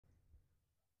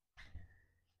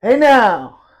Hey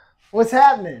now, what's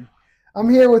happening?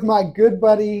 I'm here with my good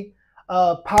buddy,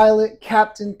 pilot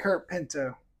Captain Kirk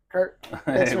Pinto. Kirk,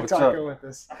 thanks Hey, for what's up? talking with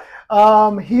us.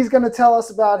 He's going to tell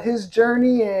us about his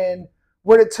journey and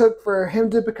what it took for him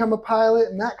to become a pilot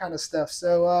and that kind of stuff.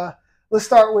 So let's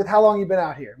start with how long you've been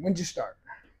out here. When did you start?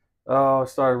 Oh, I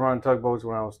started running tugboats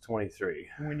when I was 23.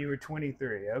 When you were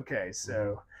 23. Okay, hmm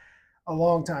so a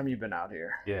long time you've been out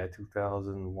here. Yeah,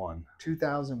 2001.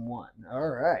 2001. All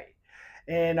right.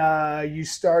 And you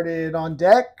started on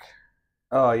deck?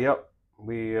 Oh, yep.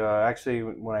 We actually,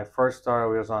 when I first started,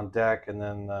 we was on deck, and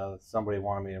then somebody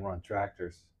wanted me to run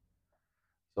tractors.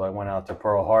 So I went out to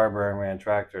Pearl Harbor and ran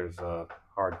tractors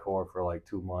hardcore for like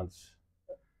 2 months.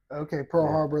 Okay, Pearl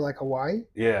Yeah, Harbor, like Hawaii.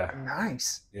 yeah,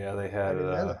 Nice. yeah. They I had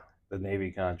didn't know that. the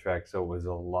Navy contract, so it was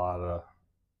a lot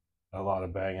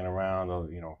of banging around.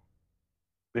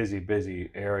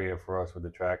 Busy area for us with the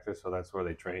tractors. So that's where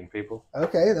they train people.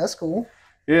 Okay, that's cool.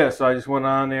 Yeah, so I just went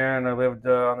on there and I lived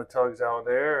on the tugs out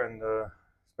there and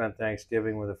spent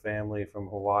Thanksgiving with a family from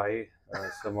Hawaii,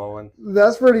 Samoan.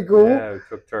 That's pretty cool. Yeah, we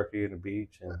cooked turkey on the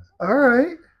beach and All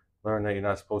right. learned that you're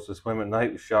not supposed to swim at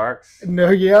night with sharks. No,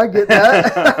 yeah, I get I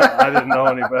that. didn't know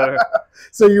any better.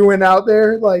 So you went out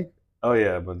there, like Oh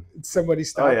yeah, but somebody oh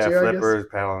stopped yeah, you, I guess. flippers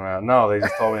paddling around. No, they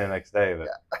just told me the next day that.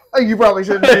 Oh, you probably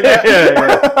shouldn't do Yeah, yeah.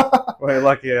 that. Well,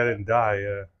 lucky I didn't die.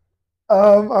 Yeah.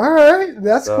 All right,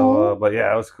 that's So, cool. but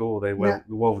yeah, it was cool. They Now,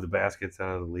 wove the baskets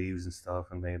out of the leaves and stuff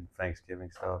and made Thanksgiving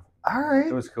stuff. all It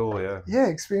right, was cool. Yeah. yeah,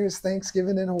 experience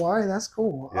Thanksgiving in Hawaii. That's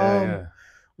cool. Yeah, yeah.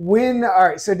 When all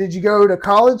right, so did you go to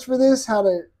college for this? How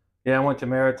did Yeah, I went to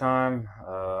Maritime.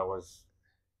 I was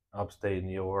upstate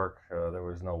New York. There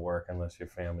was no work unless your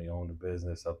family owned a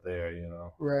business up there.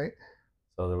 right?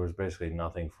 So there was basically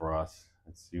nothing for us.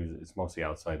 It's mostly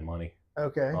outside money.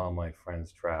 Okay, All my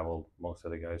friends traveled. Most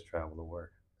of the guys travel to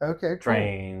work. okay, cool.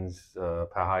 Trains,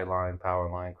 power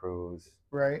line crews,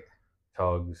 Right.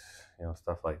 tugs,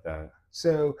 stuff like that.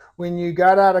 So when you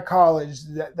got out of college,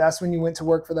 that's when you went to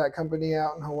work for that company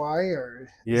out in Hawaii, or is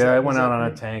Yeah, I that was went out that on a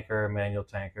pretty tanker, a manual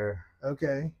tanker.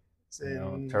 okay?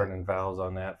 And Turning valves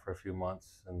on that for a few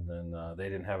months, and then they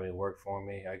didn't have any work for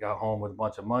me. I got home with a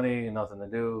bunch of money and nothing to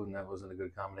do, and that wasn't a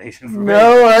good combination for me.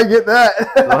 no, I get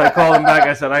So I called them back. that.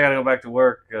 I said, I got to go back to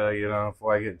work,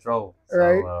 before I get in trouble.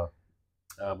 Right.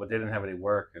 But they didn't have any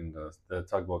work, and the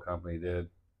tugboat company did.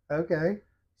 Okay.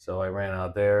 So I ran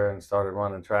out there and started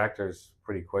running tractors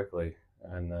pretty quickly,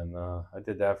 and then I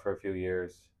did that for a few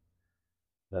years.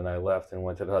 Then I left and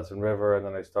went to the Hudson River, and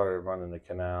then I started running the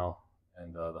canal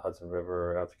and the Hudson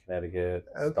River out to Connecticut,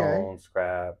 Okay. stone,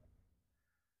 scrap,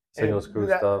 single And screw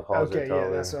that stuff, hauser okay, yeah,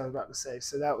 that's towing. what I was about to say.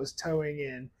 So that was towing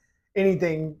in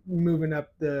anything moving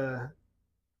up the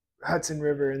Hudson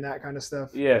River and that kind of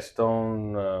stuff. Yeah,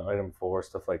 stone, item four,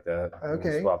 stuff like that. And we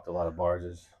Okay. swapped a lot of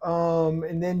barges.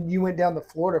 And then you went down to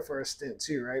Florida for a stint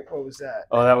too, right? What was that?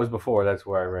 Oh, that was before. That's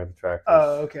where I ran the tractors.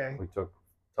 Oh, okay. We took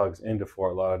tugs into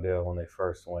Fort Lauderdale when they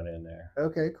first went in there.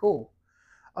 Okay, cool.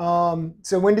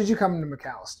 So when did you come to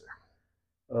McAllister?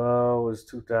 It was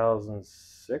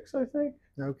 2006, I think.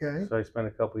 Okay. So I spent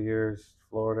a couple years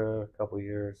Florida, a couple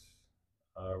years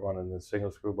running the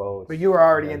single screw boats. But you were And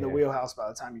already in then the yeah, wheelhouse by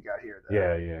the time you got here, though.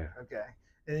 yeah, yeah. Okay.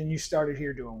 And then you started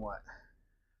here doing what?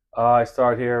 I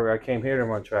started here. I came here to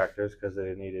run tractors because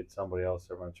they needed somebody else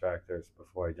to run tractors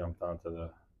before I jumped onto the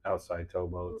outside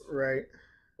towboats. Right.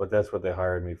 But that's what they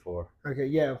hired me for. Okay,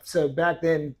 yeah. So back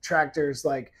then, tractors,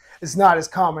 like, it's not as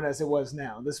common as it was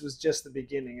now. This was just the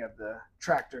beginning of the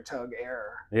tractor tug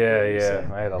era. Yeah, Would you say?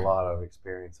 yeah. I had a lot of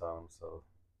experience on them, so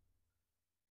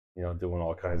doing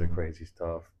all kinds of crazy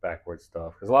stuff, backward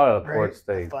stuff. Because a lot of the Right. ports,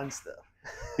 The fun stuff.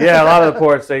 yeah, a lot of the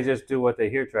ports, they just do what they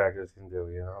hear tractors can do.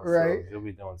 Right. So you'll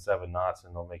be doing 7 knots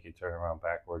and they'll make you turn around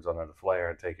backwards under the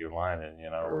flare and take your line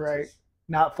in. Right.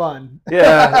 Not fun.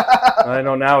 Yeah, I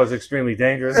know now it's extremely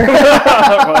dangerous. But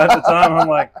at the time, I'm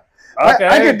like, okay.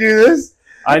 I could do this.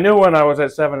 I knew when I was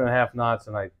at 7.5 knots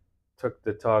and I took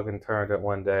the tug and turned it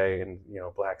one day and,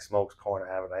 black smoke's pouring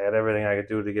out of it. I had everything I could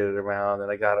do to get it around, and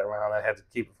I got it around. I had to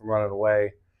keep it from running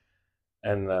away.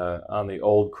 And on the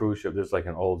old cruise ship, there's like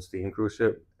an old steam cruise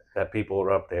ship that people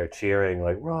were up there cheering,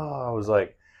 like, raw. I was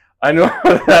like, I knew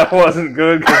that wasn't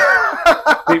good.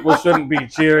 People shouldn't be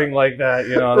cheering like that,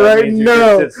 That Right? means you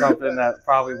No. just did something that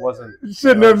probably wasn't,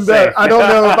 Shouldn't have done. safe. I don't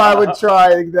know if I would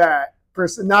try that.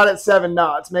 Not at 7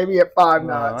 knots, maybe at 5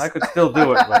 No, knots. I could still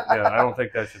do it, but yeah, I don't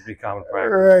think that should be common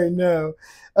practice. Right, no.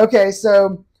 Okay,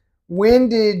 so when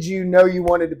did you know you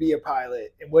wanted to be a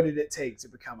pilot, and what did it take to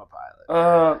become a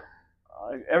pilot?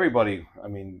 Everybody, I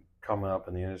mean, coming up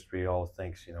in the industry all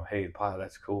thinks, hey, pilot,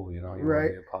 that's cool, you want to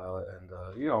Right. be a pilot. And,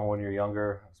 when you're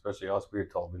younger, especially us, we were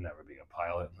told we'd never be a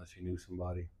pilot unless you knew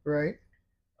somebody. Right.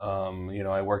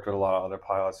 I worked with a lot of other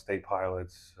pilots, state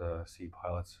pilots, sea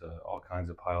pilots, all kinds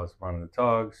of pilots running the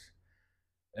tugs.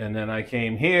 And then I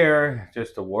came here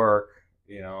just to work,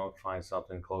 find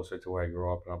something closer to where I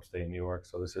grew up in upstate New York.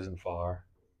 So this isn't far.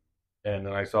 And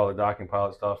then I saw the docking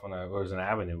pilot stuff, and there was an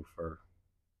avenue for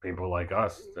people like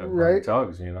us that run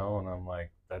tugs, and I'm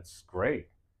like, that's great.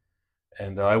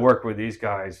 And I worked with these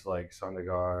guys like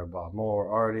Sundergaard, Bob Moore,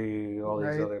 Artie, all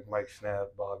these other, Mike Schnapp,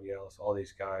 Bobby Ellis, all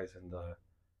these guys, and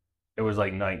it was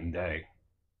like night and day.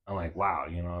 I'm like, wow,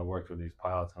 I worked with these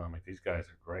pilots, and I'm like, these guys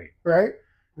are great. Right.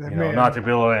 Not to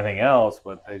build anything else,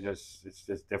 but it's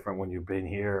just different when you've been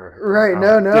here. Right.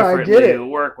 No, I get it. To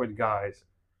work with guys.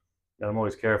 And I'm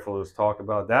always careful to talk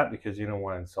about that because you don't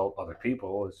want to insult other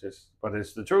people. But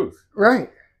it's the truth. Right.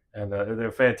 And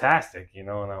they're fantastic, and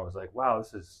I was like, wow,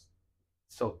 this is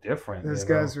so different. Those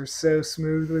guys are so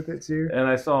smooth with it too. And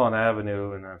I saw an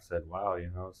avenue, and I said, wow,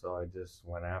 so I just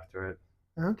went after it.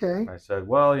 Okay. And I said,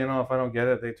 well, if I don't get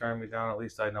it, they turn me down. At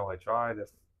least I know I tried.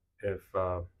 If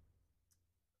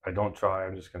I don't try,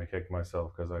 I'm just going to kick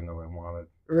myself because I know I want it.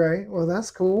 Right. Well,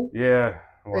 that's cool. Yeah.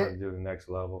 I want to do the next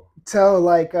level. So,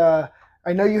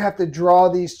 I know you have to draw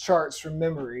these charts from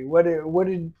memory.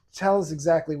 Tell us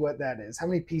exactly what that is. How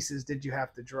many pieces did you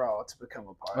have to draw to become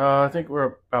a pilot? I think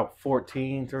we're about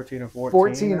 13 or 14.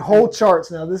 14 whole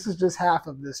charts. Now, this is just half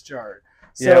of this chart.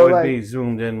 So, yeah, it would be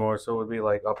zoomed in more. So it would be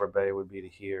like Upper Bay would be to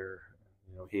here,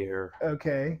 here.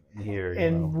 Okay. Here.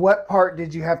 And what part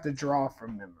did you have to draw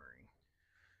from memory?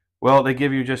 Well, they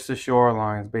give you just the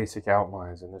shorelines, basic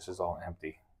outlines, and this is all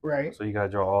empty. Right. So you got to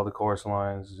draw all the course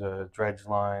lines, dredge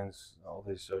lines, all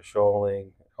this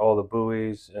shoaling, all the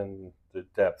buoys, and the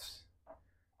depths,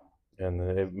 and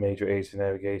the major aids to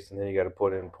navigation. Then you got to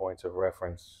put in points of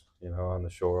reference, on the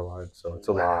shoreline. So it's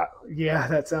a lot. Yeah,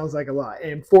 that sounds like a lot.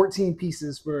 And 14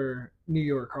 pieces for New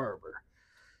York Harbor.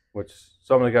 Which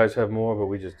some of the guys have more, but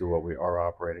we just do what our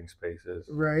operating space is.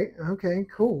 Right. Okay,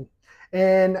 cool.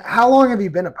 And how long have you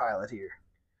been a pilot here?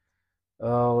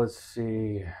 Oh, let's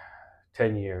see.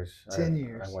 10 years. 10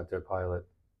 years. I went to pilot,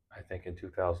 I think, in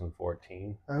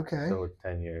 2014. Okay. So it's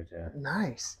 10 years, yeah.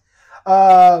 Nice.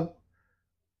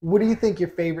 What do you think your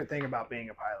favorite thing about being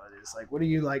a pilot is? Like, what do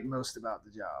you like most about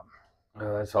the job?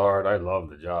 That's hard. I love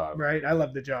the job. Right. I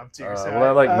love the job too. So what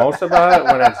I like most about it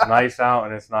when it's nice out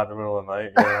and it's not the middle of the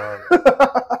night.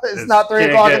 It's not 3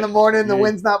 o'clock in the morning. The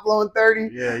wind's not blowing 30.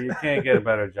 Yeah, you can't get a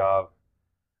better job.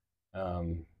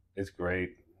 It's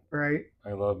great. Right.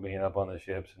 I love being up on the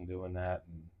ships and doing that.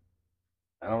 And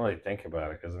I don't really think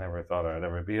about it because I never thought I'd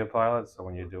ever be a pilot. So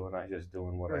when you're doing, I'm just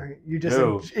doing what I you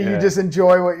do. You just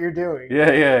enjoy what you're doing.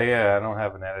 Yeah. I don't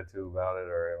have an attitude about it,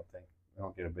 or I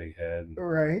don't get a big head.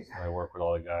 Right. I work with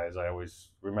all the guys. I always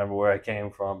remember where I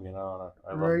came from, and I love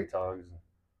the tugs.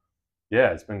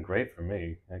 Yeah, it's been great for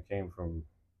me. I came from,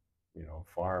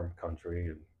 farm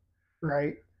country,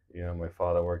 and my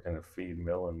father worked in a feed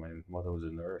mill, and my mother was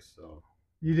a nurse, so.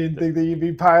 You didn't think that you'd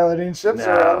be piloting ships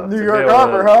around New York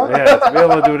Harbor, huh? Yeah, to be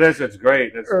able to do this, it's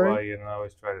great. That's why, I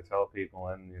always try to tell people,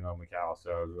 and,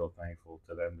 McAllister, I was real thankful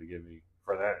to them to give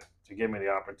me the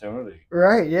opportunity.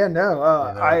 Right, yeah, no.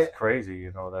 It's crazy,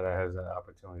 that I have the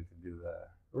opportunity to do that.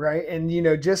 Right, and,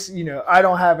 I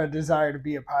don't have a desire to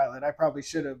be a pilot. I probably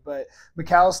should have, but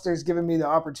McAllister's given me the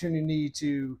opportunity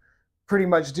to pretty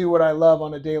much do what I love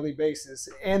on a daily basis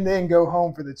and then go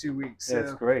home for the 2 weeks. Yeah,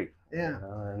 it's great. Yeah.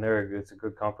 And it's a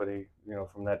good company,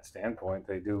 from that standpoint.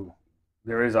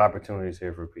 There is opportunities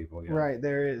here for people. Yeah. Right,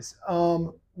 there is.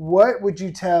 What would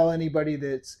you tell anybody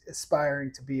that's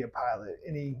aspiring to be a pilot?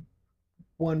 Any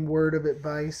one word of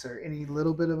advice or any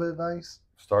little bit of advice?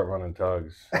 Start running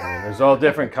tugs. There's all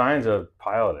different kinds of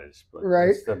pilotage, but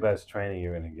it's the best training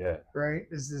you're going to get. Right?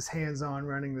 Is this hands-on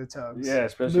running the tugs? Yeah,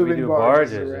 especially when you do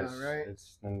barges. Around,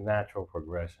 it's a natural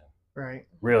progression. Right.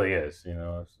 Really is.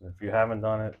 If you haven't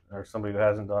done it, or somebody who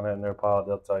hasn't done it and they're a pilot,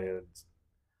 they'll tell you it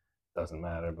doesn't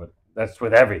matter. But that's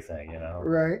with everything,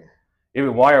 Right.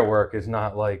 Even wire work is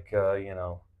not like,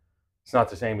 it's not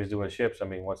the same as doing ships.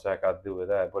 What's that got to do with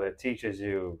that? But it teaches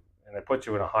you, and it puts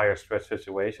you in a higher stress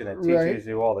situation. It teaches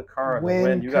you all the current, the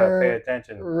wind. You got to pay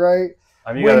attention. Right.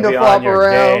 You got to be on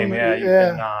your game. Yeah, you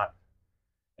cannot.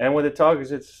 And with the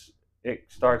tugs, it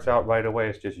starts out right away.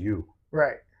 It's just you.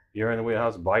 Right. You're in the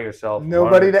wheelhouse by yourself.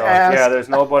 Nobody to ask. Yeah, there's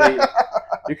nobody.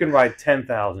 You can ride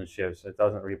 10,000 ships. It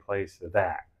doesn't replace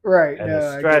that. Right. And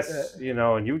the stress,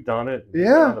 and you've done it.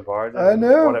 Yeah. On the barge. I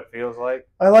know what it feels like.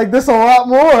 I like this a lot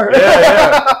more.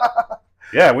 Yeah.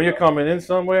 Yeah, when you're coming in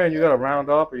somewhere and you got to round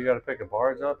up or you got to pick a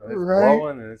barge up and it's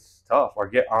blowing and it's tough, or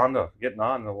getting on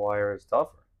the wire is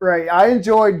tougher. Right. I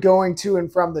enjoyed going to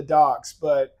and from the docks,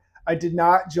 but I did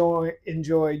not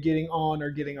enjoy getting on or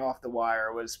getting off the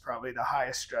wire. Was probably the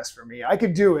highest stress for me. I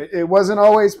could do it. It wasn't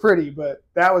always pretty, but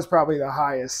that was probably the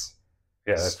highest.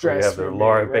 Yeah, that's where you have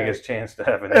the biggest chance to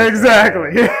have it.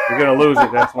 Exactly. You're going to lose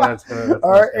it. That's when it's going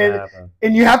to happen.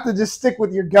 And you have to just stick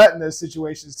with your gut in those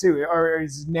situations too. Or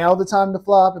is now the time to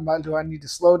flop? Do I need to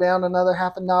slow down another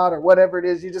half a knot or whatever it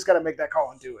is? You just got to make that call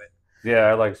and do it. Yeah,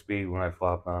 I like speed when I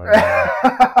flop on it.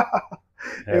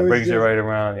 It brings you right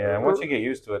around. Yeah, and once you get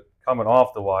used to it, coming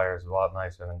off the wire is a lot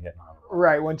nicer than getting on it.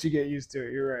 Right. Once you get used to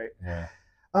it, you're right. Yeah.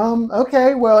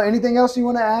 Okay. Well, anything else you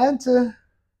want to add to?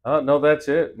 No, that's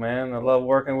it, man. I love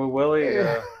working with Willie.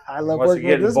 I love working with this man. Once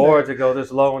you get bored to go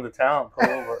this low in the talent, pull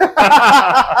over.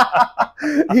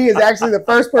 He is actually the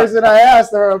first person I asked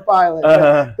for a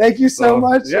pilot. Thank you so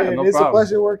much. Yeah, and no it's problem. a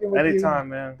pleasure working with you. Anytime,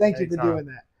 man. Thank you for doing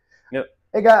that. Yep.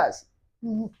 Hey, guys.